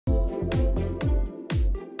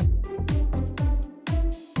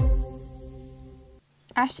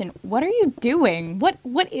Ashton, what are you doing? What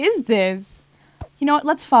is this? You know what?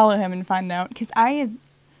 Let's follow him and find out, because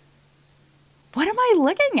what am I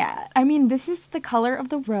looking at? I mean, this is the color of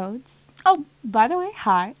the roads. Oh, by the way,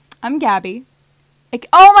 hi. I'm Gabby. Like,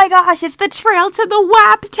 oh my gosh, it's the trail to the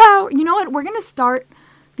WAP Tower. You know what? We're going to start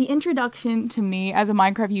the introduction to me as a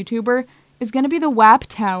Minecraft YouTuber is going to be the WAP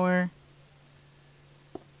Tower.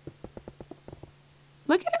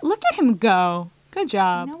 Look at him go. Good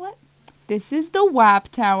job. You know what? This is the WAP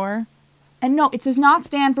Tower. And no, it does not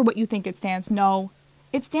stand for what you think it stands. No.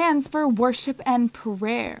 It stands for worship and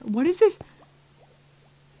prayer. What is this?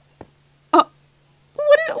 What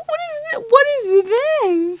is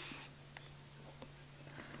this?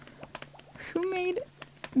 Who made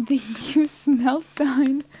the "you smell"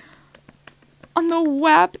 sign on the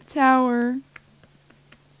WAP Tower?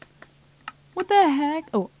 What the heck?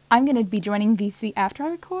 Oh, I'm gonna be joining VC after I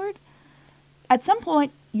record. At some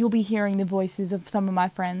point, you'll be hearing the voices of some of my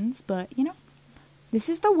friends, but, you know, this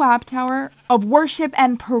is the WAP Tower of worship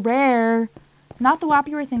and prayer. Not the WAP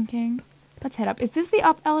you were thinking. Let's head up. Is this the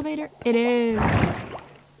up elevator? It is.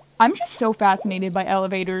 I'm just so fascinated by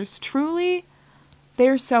elevators. Truly,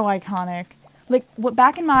 they're so iconic. Like,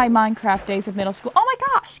 back in my Minecraft days of middle school. Oh my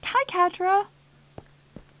gosh! Hi, Katra!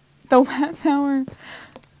 The WAP Tower.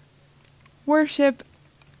 Worship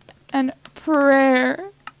and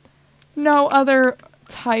prayer. No other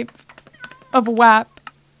type of WAP.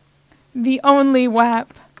 The only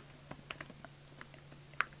WAP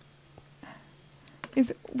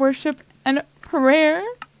is worship and prayer.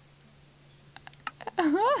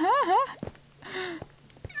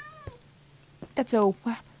 That's a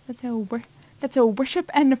WAP. That's a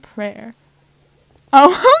worship and a prayer.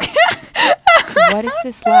 Oh, okay. What is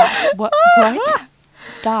this laugh? What?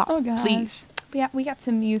 Stop, oh, gosh. Please. But yeah, we got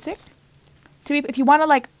some music. If you want to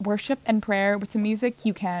like worship and prayer with some music,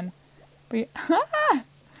 you can. But yeah.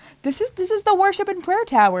 This is the worship and prayer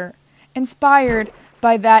tower, inspired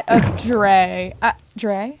by that of Dre.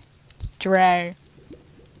 Dre.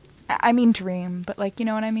 I mean Dream, but like, you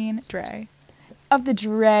know what I mean? Dre. Of the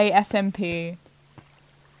Dre SMP.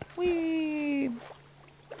 Whee!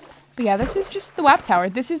 But yeah, this is just the WAP Tower.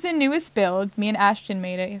 This is the newest build. Me and Ashton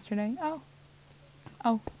made it yesterday. Oh,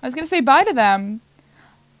 I was gonna say bye to them.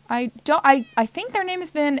 I think their name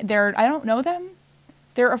has been, I don't know them.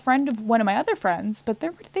 They're a friend of one of my other friends, but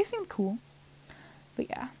they seem cool. But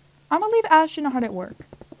yeah, I'm gonna leave Ashton hard at work.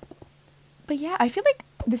 But yeah, I feel like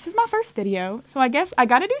this is my first video, so I guess I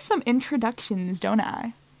gotta do some introductions, don't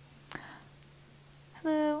I?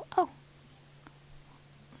 Hello. Oh.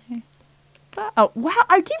 Okay. Oh, wow,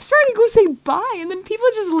 I keep trying to go say bye, and then people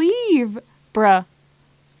just leave. Bruh.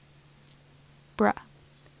 But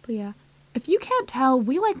yeah, if you can't tell,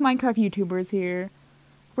 we like Minecraft YouTubers here.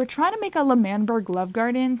 We're trying to make a L'Manberg love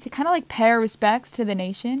garden to kind of like pay respects to the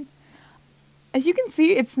nation. As you can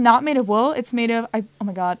see, it's not made of wool. It's made of, oh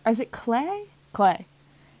my god, is it clay? Clay.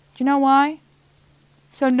 Do you know why?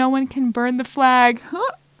 So no one can burn the flag.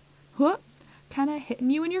 Huh? Huh? Kind of hitting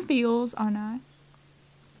you in your feels, aren't I?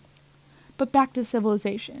 But back to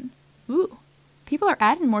civilization. Ooh, people are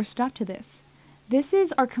adding more stuff to this. This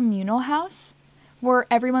is our communal house, where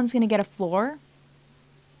everyone's gonna get a floor.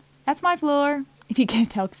 That's my floor, if you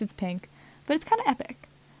can't tell because it's pink, but it's kind of epic.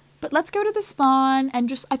 But let's go to the spawn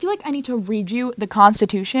and I feel like I need to read you the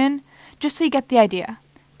Constitution, just so you get the idea.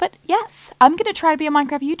 But yes, I'm gonna try to be a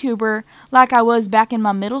Minecraft YouTuber like I was back in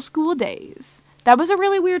my middle school days. That was a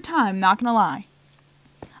really weird time, not gonna lie.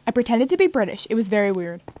 I pretended to be British, it was very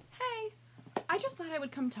weird. Hey, I just thought I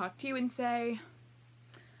would come talk to you and say,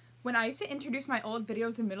 when I used to introduce my old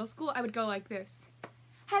videos in middle school, I would go like this.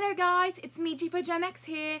 Hello guys, it's me, G4GemX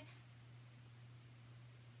here.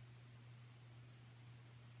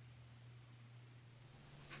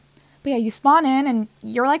 But yeah, you spawn in and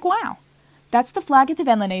you're like, wow, that's the flag of the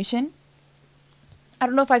Venla Nation. I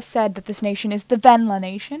don't know if I've said that this nation is the Venla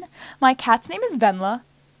Nation. My cat's name is Venla,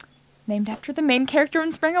 named after the main character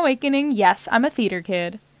in Spring Awakening. Yes, I'm a theater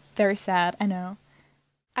kid. Very sad, I know.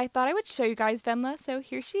 I thought I would show you guys Venla, so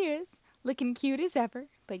here she is, looking cute as ever.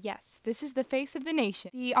 But yes, this is the face of the nation.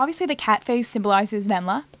 Obviously the cat face symbolizes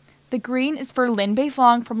Venla. The green is for Lin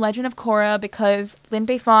Beifong from Legend of Korra because Lin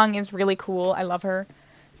Beifong is really cool. I love her.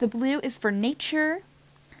 The blue is for nature.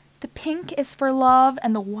 The pink is for love,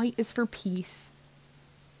 and the white is for peace.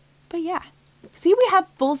 But yeah, see, we have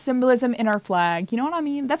full symbolism in our flag. You know what I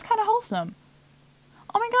mean? That's kind of wholesome.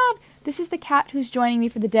 Oh my god, this is the cat who's joining me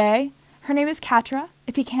for the day. Her name is Katra.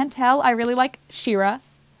 If you can't tell, I really like Shira.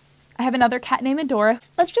 I have another cat named Adora.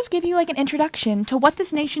 Let's just give you like an introduction to what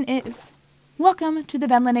this nation is. Welcome to the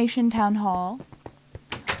Venla Nation Town Hall.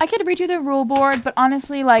 I could read you the rule board, but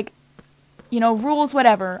honestly, like, rules,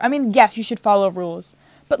 whatever. I mean, yes, you should follow rules.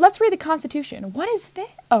 But let's read the Constitution. What is this?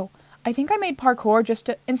 Oh, I think I made parkour just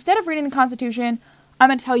to, instead of reading the Constitution, I'm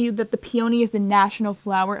going to tell you that the peony is the national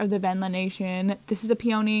flower of the Venla Nation. This is a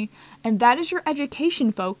peony, and that is your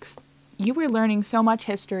education, folks. You were learning so much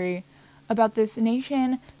history about this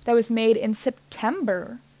nation that was made in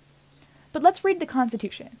September. But let's read the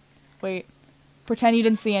Constitution. Wait, pretend you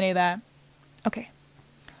didn't see any of that. Okay.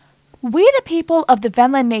 We, the people of the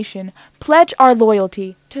Venla Nation, pledge our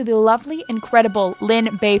loyalty to the lovely, incredible Lin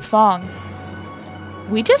Beifong.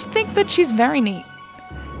 We just think that she's very neat.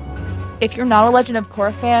 If you're not a Legend of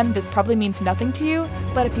Korra fan, this probably means nothing to you,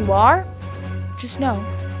 but if you are, just know,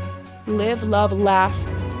 live, love, laugh,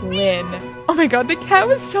 Lin. Oh my god, the cat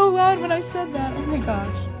was so loud when I said that. Oh my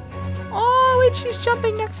gosh. Oh, wait, she's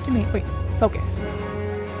jumping next to me. Wait, focus.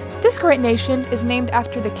 This great nation is named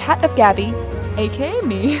after the Cat of Gabby, aka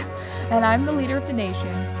me, and I'm the leader of the nation.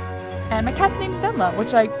 And my cat's name's Venla,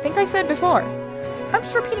 which I think I said before. I'm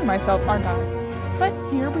just repeating myself, aren't I? But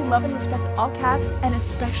here we love and respect all cats, and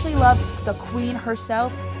especially love the queen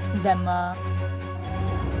herself, Venla.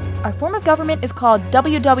 Our form of government is called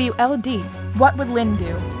WWLD. What would Lin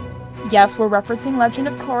do? Yes, we're referencing Legend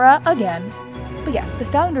of Korra again. But yes, the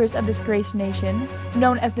founders of this great nation,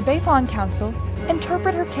 known as the Beifong Council,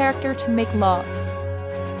 interpret her character to make laws.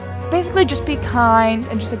 Basically, just be kind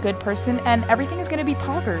and just a good person, and everything is going to be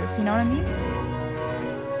poggers, you know what I mean?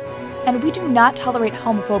 And we do not tolerate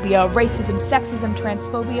homophobia, racism, sexism,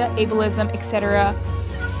 transphobia, ableism, etc.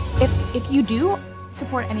 If you do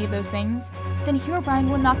support any of those things, then Herobrine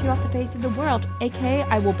will knock you off the face of the world, aka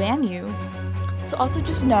I will ban you. So also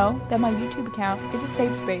just know that my YouTube account is a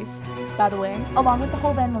safe space, by the way, along with the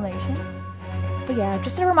whole Venla Nation. But yeah,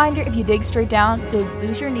 just a reminder, if you dig straight down, you'll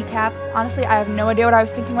lose your kneecaps. Honestly, I have no idea what I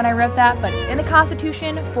was thinking when I wrote that, but it's in the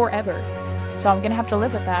Constitution forever. So I'm gonna have to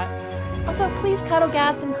live with that. Also, please cuddle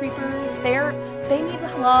gas and creepers. They need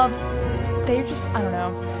love. They're just, I don't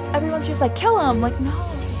know. Everyone's just like, kill them. Like, no.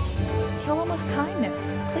 Kill them with kindness,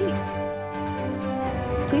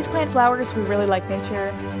 please. Please plant flowers. We really like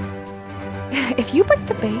nature. If you break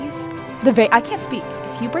the vase, I can't speak.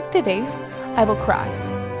 If you break the vase, I will cry.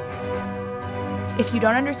 If you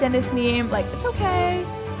don't understand this meme, like, it's okay.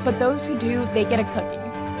 But those who do, they get a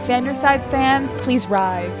cookie. Sanders Sides fans, please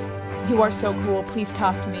rise. You are so cool. Please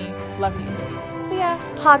talk to me. Love you. But yeah,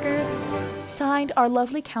 poggers. Signed, our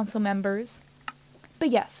lovely council members. But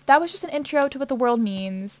yes, that was just an intro to what the world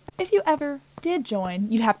means. If you ever did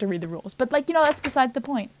join, you'd have to read the rules. But like, that's besides the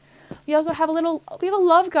point. We also have we have a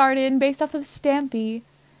love garden based off of Stampy.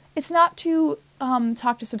 It's not to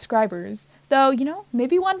talk to subscribers, though,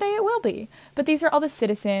 maybe one day it will be. But these are all the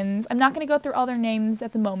citizens. I'm not going to go through all their names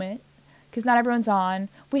at the moment, because not everyone's on.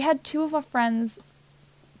 We had 2 of our friends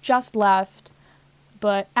just left,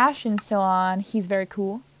 but Ashton's still on. He's very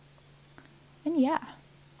cool. And yeah,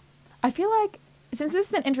 I feel like since this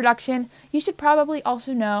is an introduction, you should probably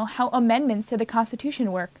also know how amendments to the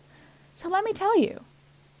Constitution work. So let me tell you.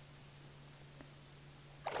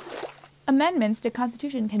 Amendments to the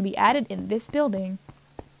Constitution can be added in this building.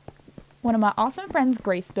 One of my awesome friends,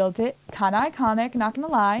 Grace, built it. Kinda iconic, not gonna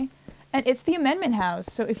lie. And it's the Amendment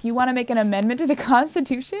House. So if you want to make an amendment to the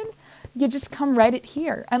Constitution, you just come write it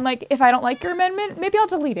here. And like, if I don't like your amendment, maybe I'll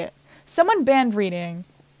delete it. Someone banned reading.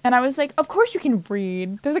 And I was like, of course you can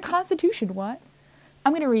read. There's a Constitution, what?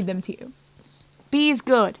 I'm going to read them to you. Bees,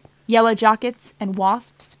 good. Yellow jackets and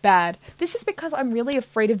wasps, bad. This is because I'm really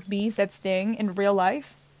afraid of bees that sting in real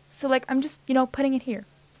life. So like, I'm just, putting it here.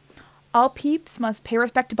 All peeps must pay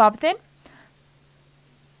respect to Bobathan.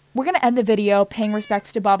 We're going to end the video paying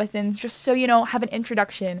respects to Bobathan just so have an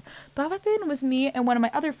introduction. Bobathan was me and one of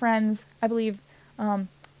my other friends, I believe,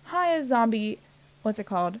 hi zombie, what's it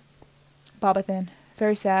called? Bobathan.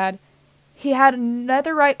 Very sad. He had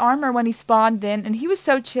netherite armor when he spawned in, and he was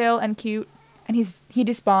so chill and cute, and he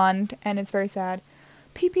despawned, and it's very sad.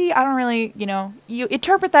 PP, I don't really, you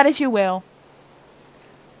interpret that as you will.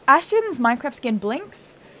 Ashton's Minecraft skin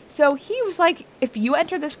blinks, so he was like, if you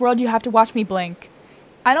enter this world, you have to watch me blink.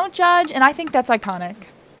 I don't judge, and I think that's iconic.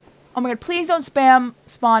 Oh my god, please don't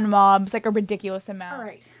spawn mobs like a ridiculous amount.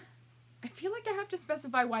 Alright, I feel like I have to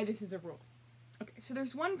specify why this is a rule. Okay, so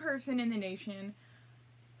there's one person in the nation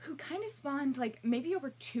who kind of spawned like maybe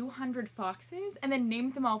over 200 foxes and then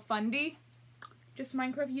named them all Fundy. Just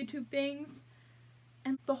Minecraft YouTube things.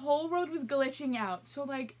 And the whole world was glitching out. So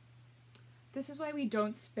like, this is why we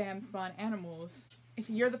don't spam spawn animals. If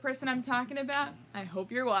you're the person I'm talking about, I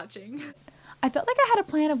hope you're watching. I felt like I had a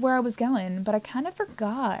plan of where I was going, but I kind of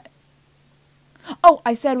forgot. Oh,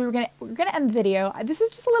 I said we were gonna end the video. This is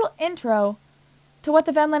just a little intro to what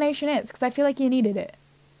the Venla Nation is, because I feel like you needed it.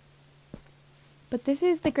 But this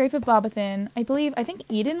is the grave of Bobathan. I think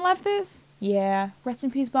Eden left this? Yeah. Rest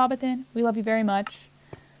in peace, Bobathan. We love you very much.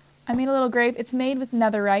 I made a little grave. It's made with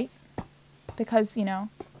netherite. Because, you know,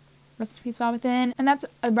 rest in peace, Bobathan. And that's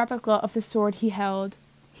a replica of the sword he held.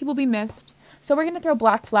 He will be missed. So we're going to throw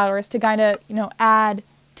black flowers to kind of, you know, add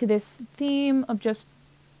to this theme of just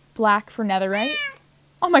black for netherite.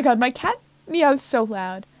 Oh my god, my cat meows so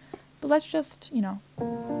loud. But let's just, you know.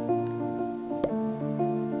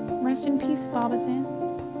 Rest in peace,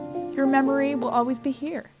 Bobathan. Your memory will always be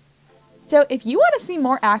here. So if you want to see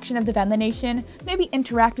more action of the Venla Nation, maybe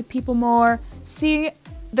interact with people more, see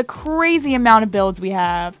the crazy amount of builds we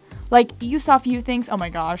have. Like, you saw a few things. Oh my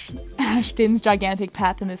gosh. Ashton's gigantic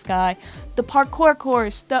path in the sky. The parkour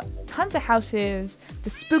course. The tons of houses. The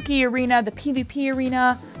spooky arena. The PvP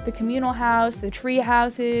arena. The communal house. The tree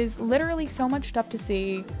houses. Literally so much stuff to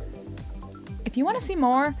see. If you want to see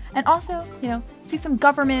more, and also, you know, see some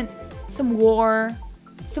government, some war,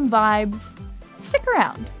 some vibes, stick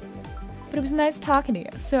around. But it was nice talking to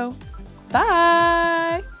you. So,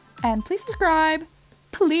 bye! And please subscribe.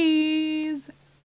 Please!